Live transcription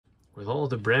with all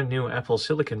the brand new Apple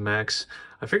Silicon Macs,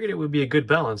 I figured it would be a good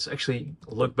balance. Actually,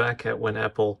 look back at when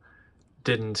Apple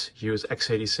didn't use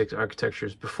x86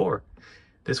 architectures before.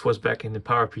 This was back in the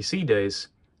PowerPC days.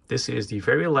 This is the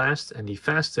very last and the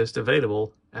fastest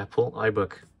available Apple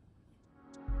iBook.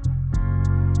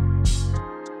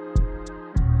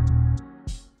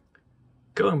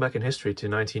 Going back in history to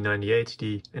 1998,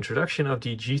 the introduction of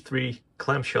the G3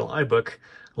 clamshell iBook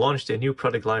launched a new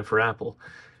product line for Apple.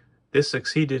 This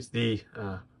succeeded the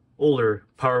older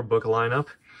PowerBook lineup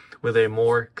with a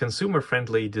more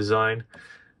consumer-friendly design.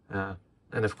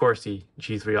 And of course, the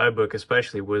G3 iBook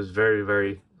especially was very,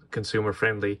 very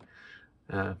consumer-friendly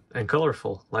and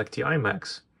colorful, like the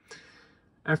iMacs.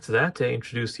 After that, they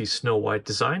introduced the Snow White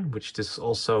design, which this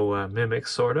also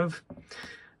mimics, sort of.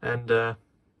 And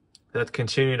that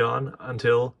continued on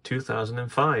until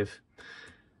 2005.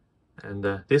 And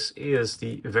this is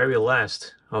the very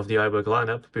last of the iBook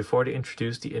lineup before they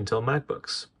introduced the Intel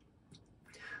MacBooks.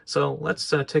 So let's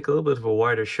take a little bit of a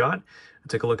wider shot and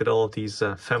take a look at all of these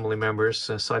family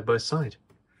members side by side.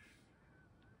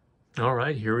 All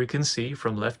right, here we can see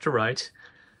from left to right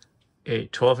a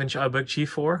 12-inch iBook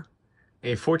G4,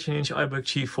 a 14-inch iBook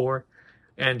G4,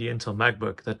 and the Intel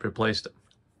MacBook that replaced them.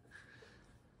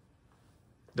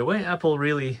 The way Apple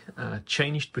really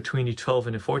changed between the 12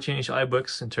 and the 14-inch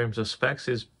iBooks in terms of specs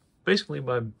is basically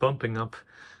by bumping up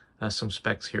some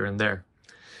specs here and there.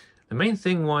 The main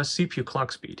thing was CPU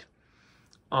clock speed.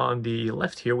 On the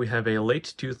left here we have a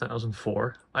late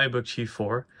 2004 iBook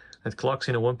G4 that clocks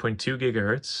in at 1.2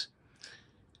 GHz.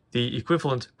 The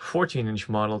equivalent 14-inch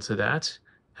model to that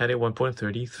had a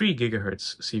 1.33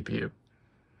 GHz CPU.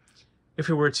 If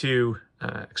we were to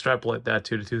extrapolate that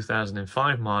to the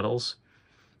 2005 models,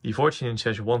 the 14-inch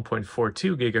has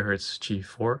 1.42 GHz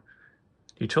G4.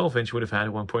 The 12-inch would have had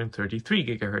 1.33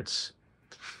 GHz.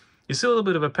 You see a little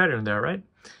bit of a pattern there, right?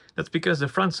 That's because the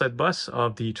frontside bus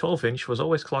of the 12-inch was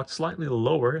always clocked slightly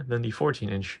lower than the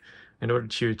 14-inch in order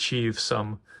to achieve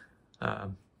some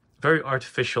very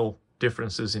artificial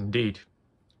differences indeed.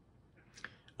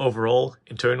 Overall,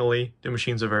 internally, the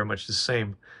machines are very much the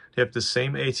same. They have the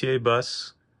same ATA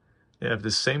bus, they have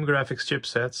the same graphics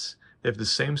chipsets, they have the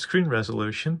same screen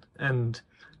resolution, and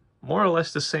more or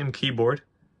less the same keyboard,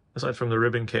 aside from the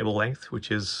ribbon cable length,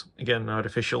 which is, again, an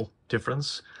artificial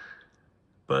difference.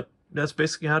 But that's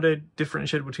basically how they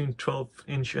differentiate between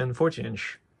 12-inch and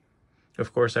 14-inch.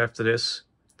 Of course, after this,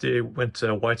 they went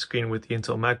widescreen with the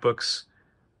Intel MacBooks.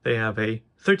 They have a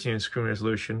 13-inch screen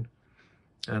resolution,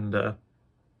 and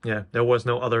yeah, there was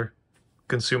no other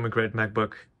consumer-grade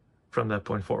MacBook from that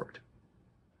point forward.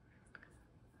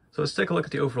 So let's take a look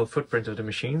at the overall footprint of the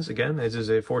machines. Again, this is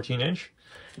a 14-inch.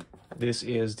 This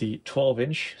is the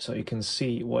 12-inch, so you can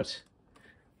see what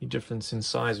the difference in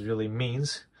size really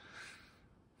means.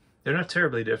 They're not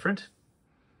terribly different.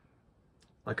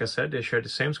 Like I said, they share the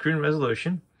same screen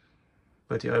resolution,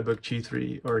 but the iBook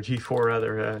G3, or G4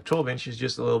 rather, 12-inch is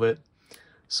just a little bit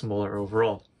smaller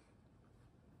overall.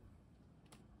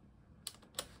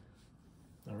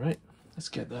 All right, let's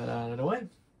get that out of the way.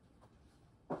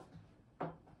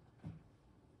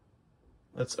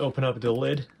 Let's open up the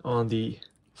lid on the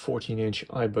 14-inch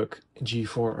iBook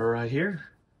G4 right here.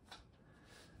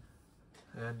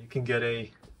 And you can get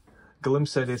a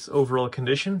glimpse at its overall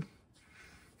condition.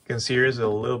 You can see here it's a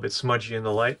little bit smudgy in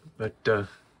the light, but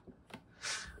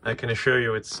I can assure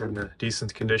you it's in a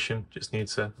decent condition. Just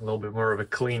needs a little bit more of a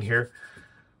clean here.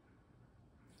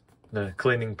 The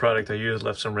cleaning product I used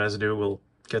left some residue. We'll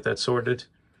get that sorted.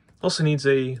 Also needs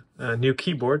a new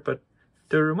keyboard, but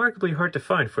they're remarkably hard to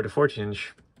find for the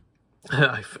 14-inch.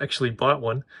 I've actually bought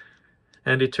one,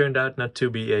 and it turned out not to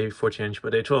be a 14-inch,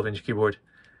 but a 12-inch keyboard.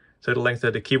 So the length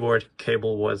of the keyboard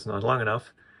cable was not long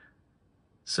enough.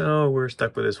 So we're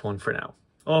stuck with this one for now.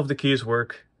 All of the keys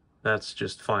work, that's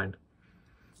just fine.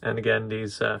 And again,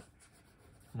 these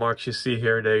marks you see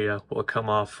here, they will come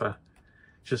off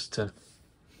just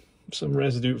some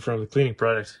residue from the cleaning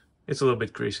product. It's a little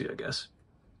bit greasy, I guess.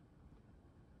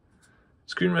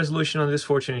 Screen resolution on this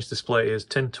 14-inch display is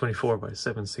 1024 by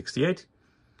 768.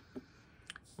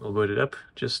 We'll boot it up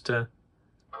just to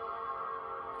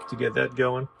get that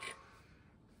going.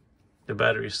 The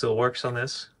battery still works on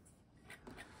this.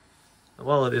 And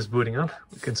while it is booting up,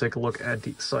 we can take a look at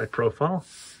the side profile.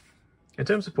 In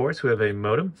terms of ports, we have a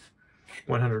modem,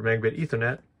 100 megabit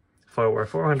Ethernet, FireWire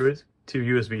 400, two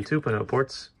USB 2.0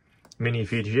 ports, mini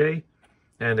VGA,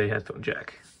 and a headphone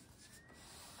jack.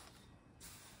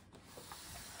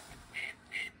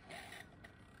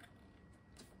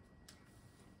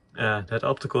 That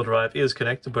optical drive is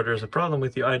connected, but there's a problem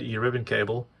with the IDE ribbon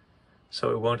cable, so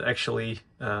it won't actually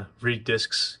read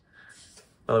discs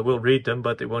Well, it will read them,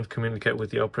 but it won't communicate with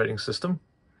the operating system.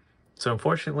 So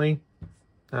unfortunately,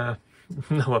 no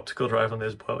optical drive on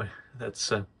this boy.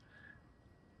 That's a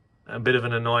bit of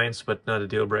an annoyance, but not a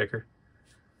deal breaker.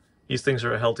 These things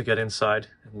are a hell to get inside,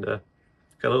 and got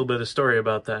a little bit of story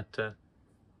about that.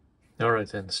 All right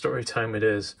then, story time it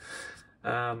is.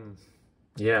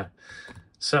 Yeah,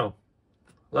 so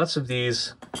lots of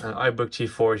these iBook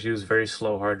G4s use very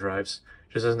slow hard drives.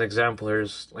 Just as an example,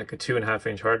 here's like a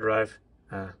 2.5-inch hard drive.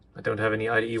 I don't have any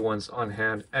IDE ones on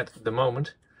hand at the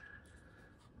moment,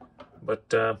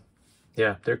 but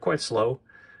yeah, they're quite slow.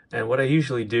 And what I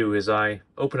usually do is I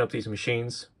open up these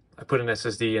machines, I put an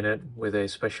SSD in it with a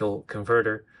special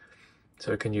converter,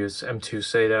 so I can use M2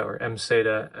 SATA or M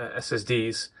SATA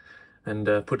SSDs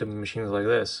and put them in machines like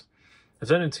this. I've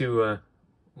done it to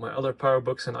my other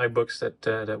PowerBooks and iBooks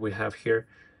that we have here,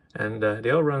 and they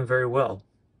all run very well.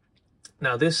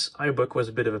 Now this iBook was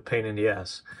a bit of a pain in the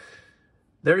ass.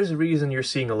 There is a reason you're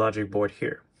seeing a logic board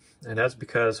here, and that's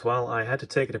because while I had to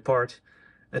take it apart,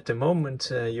 at the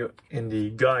moment you're in the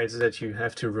guides that you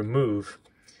have to remove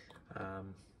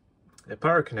a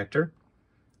power connector,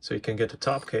 so you can get the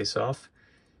top case off.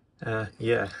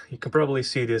 Yeah, you can probably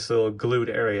see this little glued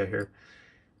area here.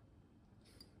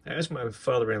 I asked my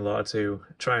father-in-law to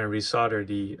try and resolder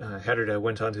the header that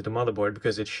went onto the motherboard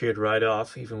because it sheared right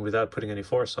off, even without putting any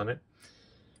force on it.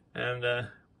 And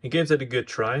he gave that a good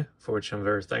try, for which I'm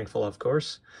very thankful, of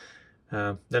course.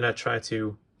 Then I tried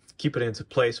to keep it into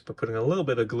place by putting a little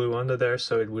bit of glue under there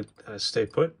so it would stay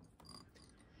put.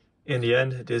 In the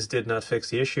end, this did not fix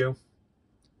the issue.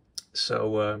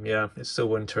 So yeah, it still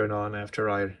wouldn't turn on after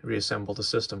I reassembled the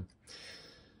system.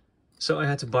 So I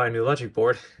had to buy a new logic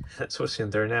board. That's what's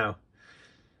in there now.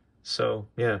 So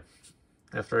yeah,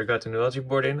 after I got the new logic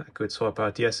board in, I could swap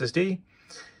out the SSD,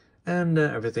 and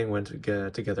everything went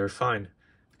together fine.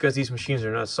 Because these machines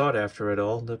are not sought after at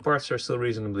all, the parts are still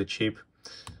reasonably cheap.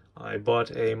 I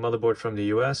bought a motherboard from the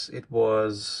US. It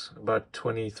was about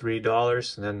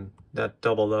 $23, and then that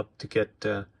doubled up to get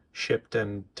shipped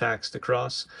and taxed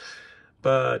across.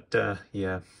 But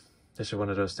yeah, this is one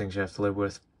of those things you have to live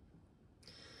with.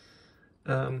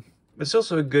 It's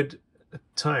also a good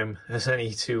time as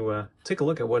any to take a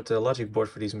look at what the logic board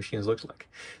for these machines looks like.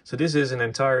 So this is an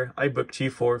entire iBook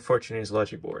G4 14-inch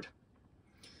logic board.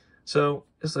 So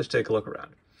let's take a look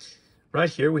around. Right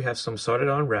here we have some soldered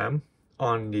on RAM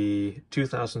on the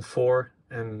 2004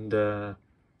 and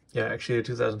yeah, actually the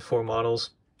 2004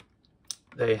 models.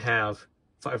 They have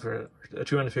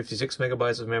 256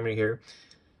 megabytes of memory here.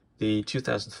 The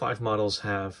 2005 models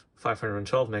have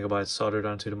 512 megabytes soldered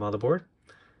onto the motherboard.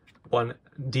 One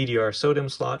DDR SODIMM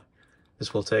slot.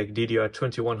 This will take DDR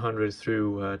 2100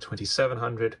 through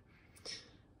 2700,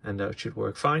 and that should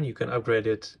work fine. You can upgrade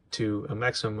it to a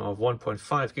maximum of 1.5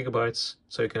 gigabytes,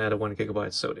 so you can add a 1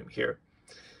 gigabyte SODIMM here.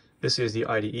 This is the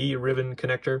IDE ribbon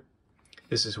connector.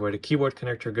 This is where the keyboard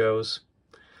connector goes.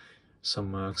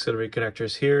 Some auxiliary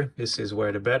connectors here. This is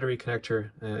where the battery connector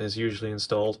is usually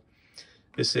installed.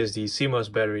 This is the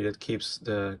CMOS battery that keeps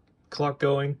the clock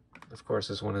going. Of course,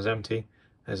 this one is empty,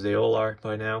 as they all are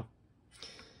by now.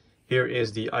 Here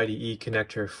is the IDE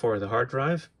connector for the hard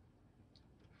drive.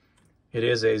 It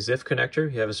is a ZIF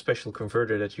connector. You have a special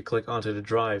converter that you click onto the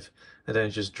drive and then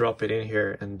just drop it in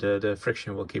here, and the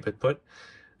friction will keep it put,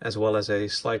 as well as a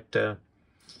slight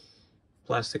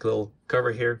plastic little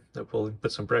cover here that will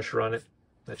put some pressure on it.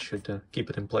 That should keep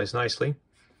it in place nicely.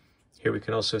 Here we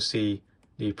can also see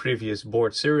the previous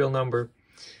board serial number,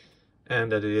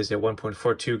 and that it is a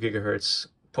 1.42 gigahertz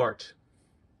part.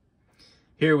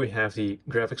 Here we have the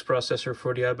graphics processor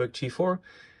for the iBook G4.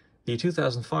 The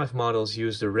 2005 models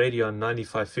use the Radeon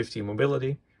 9550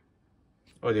 Mobility,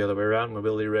 or the other way around,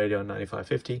 Mobility Radeon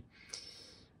 9550.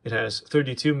 It has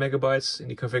 32 megabytes in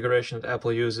the configuration that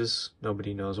Apple uses.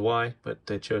 Nobody knows why, but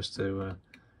they chose to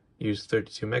use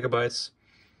 32 megabytes.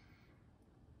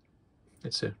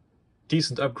 It's a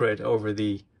decent upgrade over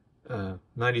the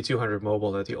 9200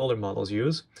 mobile that the older models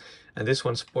use. And this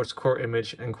one supports Core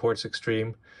Image and Quartz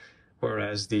Extreme,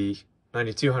 whereas the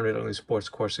 9200 only supports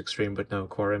Quartz Extreme but no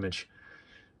Core Image.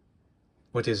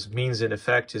 What this means in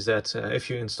effect is that if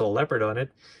you install Leopard on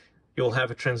it, you'll have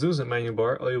a translucent menu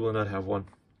bar, or you will not have one.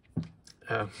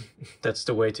 That's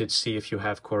the way to see if you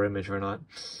have Core Image or not.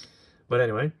 But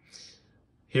anyway,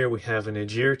 here we have an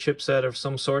Agere chipset of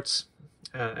some sorts,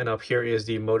 and up here is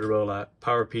the Motorola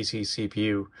PowerPC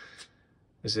CPU.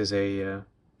 This is a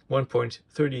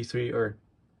 1.33, or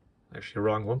actually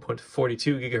wrong,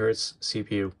 1.42 gigahertz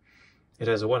CPU. It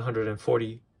has a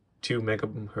 142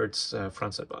 megahertz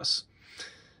frontset bus.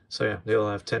 So yeah, they'll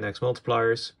have 10x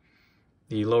multipliers.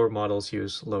 The lower models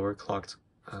use lower clocked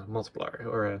multiplier,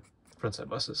 or front side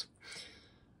buses.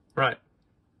 Right.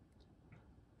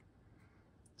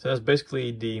 So that's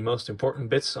basically the most important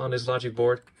bits on this logic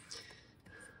board.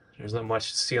 There's not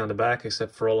much to see on the back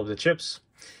except for all of the chips.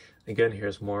 Again,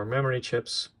 here's more memory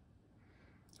chips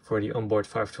for the onboard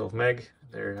 512 meg.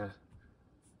 They're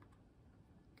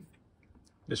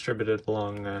distributed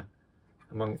along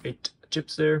among 8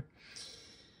 chips there.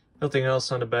 Nothing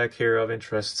else on the back here of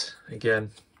interest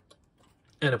again.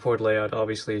 And the port layout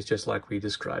obviously is just like we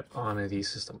described on the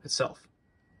system itself.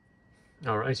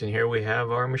 Alright, and here we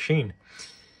have our machine.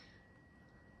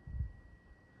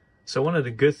 So one of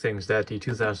the good things that the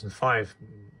 2005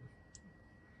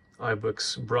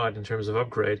 iBooks brought in terms of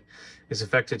upgrade is the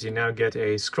fact that you now get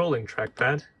a scrolling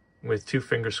trackpad with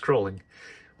 2-finger scrolling.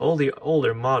 All the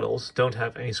older models don't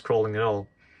have any scrolling at all,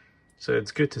 so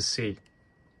it's good to see.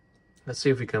 Let's see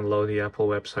if we can load the Apple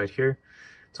website here.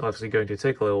 It's obviously going to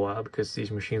take a little while because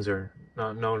these machines are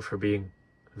not known for being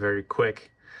very quick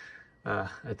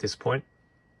at this point.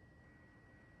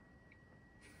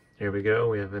 Here we go,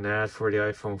 we have an ad for the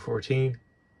iPhone 14.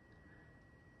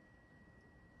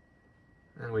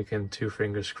 And we can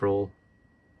 2-finger scroll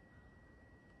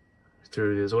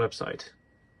through this website,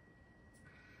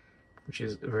 which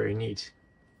is very neat.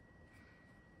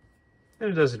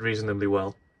 And it does it reasonably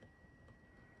well,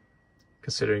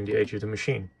 considering the age of the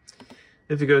machine.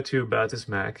 If you go to About This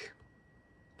Mac,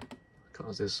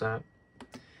 close this out,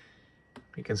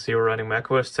 you can see we're running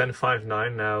macOS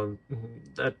 10.5.9. Now,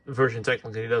 that version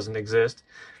technically doesn't exist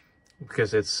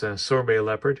because it's Sorbet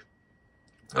Leopard.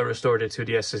 I restored it to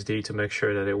the SSD to make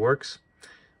sure that it works.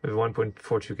 We have 1.42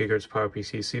 GHz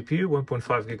PowerPC CPU,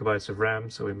 1.5 GB of RAM,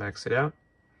 so we maxed it out.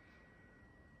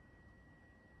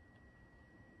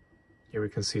 Here we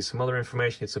can see some other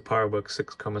information. It's a PowerBook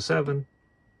 6.7.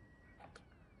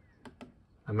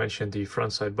 I mentioned the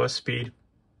front side bus speed.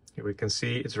 Here we can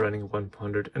see it's running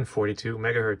 142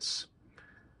 MHz.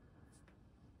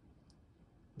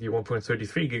 The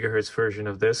 1.33 GHz version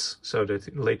of this, so that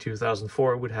in late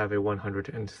 2004 would have a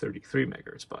 133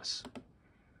 MHz bus.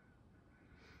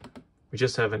 We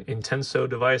just have an Intenso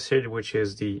device here, which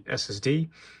is the SSD.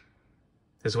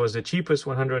 This was the cheapest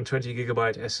 120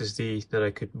 GB SSD that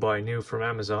I could buy new from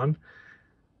Amazon.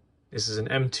 This is an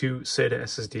M2 SATA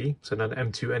SSD, so not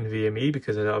M2 NVMe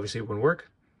because it obviously wouldn't work.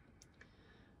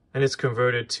 And it's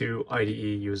converted to IDE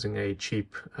using a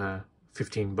cheap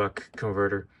 $15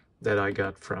 converter that I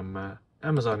got from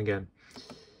Amazon again.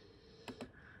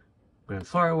 We have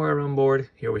FireWire on board.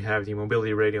 Here we have the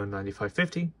Mobility Radio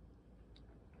 9550.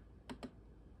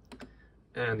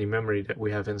 And the memory that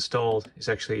we have installed is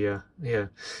actually a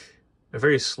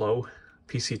very slow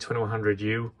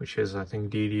PC2100U, which is I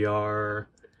think DDR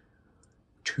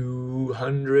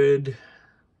 200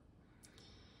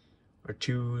 or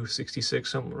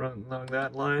 266, something along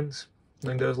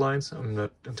those lines. I'm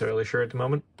not entirely sure at the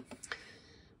moment,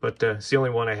 but it's the only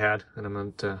one I had, and I'm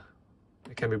not.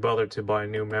 I can't be bothered to buy a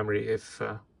new memory if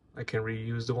I can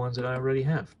reuse the ones that I already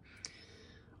have.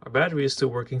 Our battery is still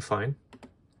working fine.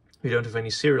 We don't have any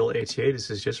serial ATA.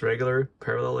 This is just regular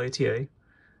parallel ATA.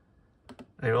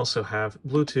 I also have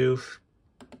Bluetooth,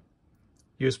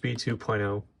 USB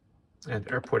 2.0,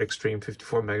 and Airport Extreme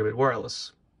 54 megabit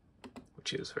wireless,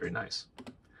 which is very nice.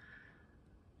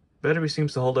 Battery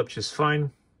seems to hold up just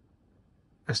fine.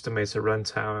 Estimates a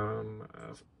runtime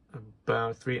of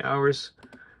about 3 hours,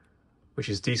 which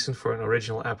is decent for an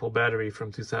original Apple battery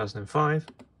from 2005.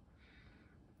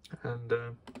 And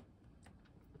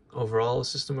overall, the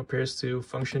system appears to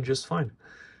function just fine.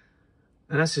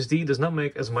 An SSD does not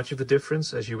make as much of a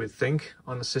difference as you would think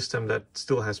on a system that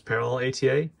still has parallel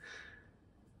ATA,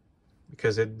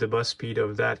 because the bus speed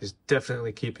of that is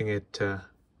definitely keeping it,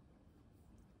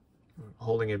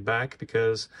 holding it back,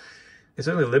 because it's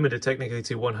only limited technically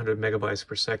to 100 megabytes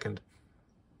per second.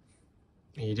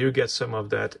 And you do get some of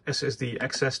that SSD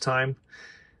access time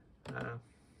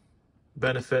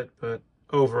benefit, but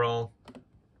overall,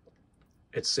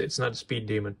 it's not a speed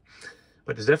demon.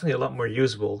 But it's definitely a lot more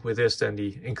usable with this than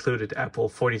the included Apple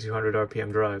 4200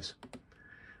 RPM drives.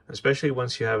 Especially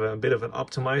once you have a bit of an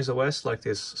optimized OS like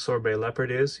this Sorbet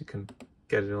Leopard is. You can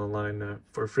get it online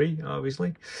for free,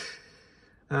 obviously.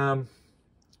 And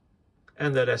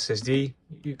that SSD,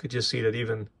 you could just see that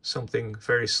even something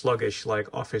very sluggish like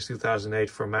Office 2008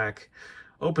 for Mac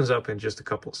opens up in just a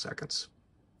couple of seconds.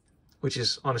 Which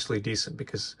is honestly decent,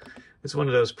 because it's one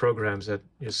of those programs that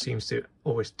just seems to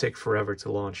always take forever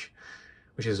to launch.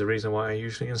 Which is the reason why I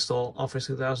usually install Office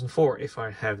 2004 if I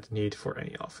have the need for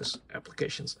any Office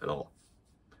applications at all.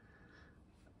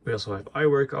 We also have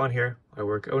iWork on here,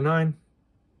 iWork 09.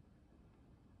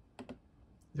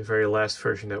 The very last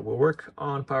version that will work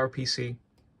on PowerPC.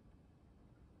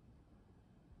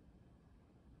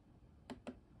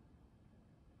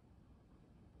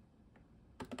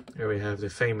 Here we have the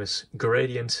famous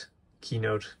gradient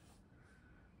keynote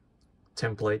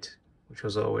template, which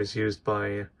was always used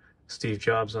by Steve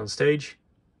Jobs on stage.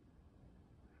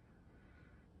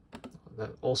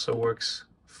 That also works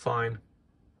fine.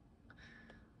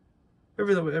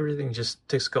 Everything just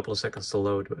takes a couple of seconds to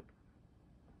load, but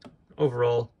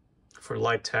overall, for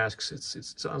light tasks,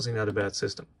 it's honestly not a bad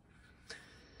system.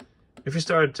 If you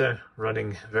start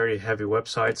running very heavy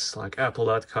websites like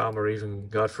apple.com, or even,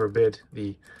 God forbid,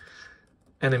 the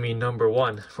enemy number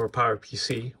one for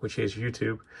PowerPC, which is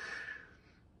YouTube,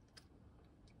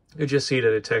 you just see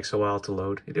that it takes a while to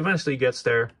load. It eventually gets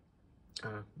there.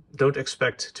 Don't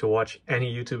expect to watch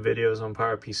any YouTube videos on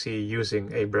PowerPC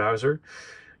using a browser.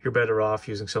 You're better off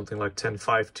using something like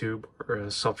 10.5tube or a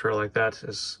software like that,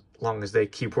 as long as they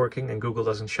keep working and Google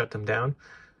doesn't shut them down.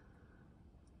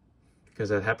 Because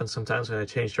that happens sometimes when I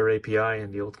change their API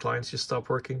and the old clients just stop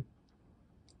working.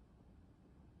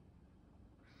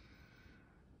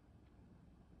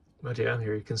 But yeah,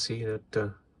 here you can see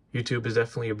that YouTube is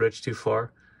definitely a bridge too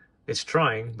far. It's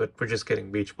trying, but we're just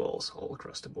getting beach balls all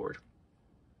across the board.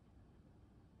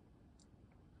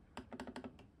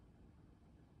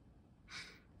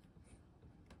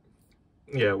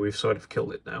 Yeah, we've sort of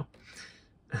killed it now.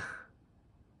 I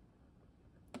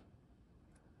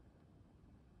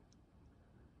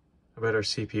bet our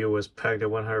CPU was pegged at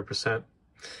 100%.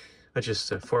 I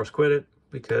just force quit it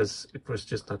because it was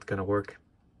just not gonna work.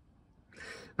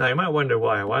 Now you might wonder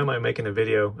why. Why am I making a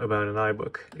video about an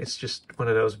iBook? It's just one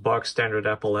of those box standard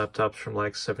Apple laptops from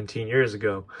like 17 years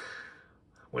ago.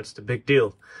 What's the big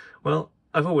deal? Well,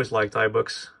 I've always liked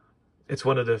iBooks. It's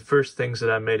one of the first things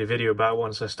that I made a video about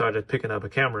once I started picking up a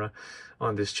camera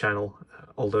on this channel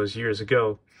all those years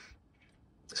ago.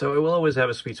 So I will always have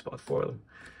a sweet spot for them.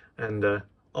 And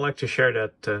I like to share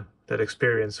that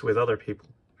experience with other people.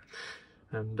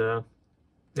 And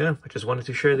yeah, I just wanted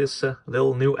to share this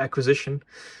little new acquisition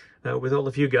with all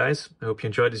of you guys. I hope you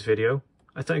enjoyed this video.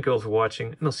 I thank you all for watching,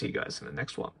 and I'll see you guys in the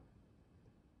next one.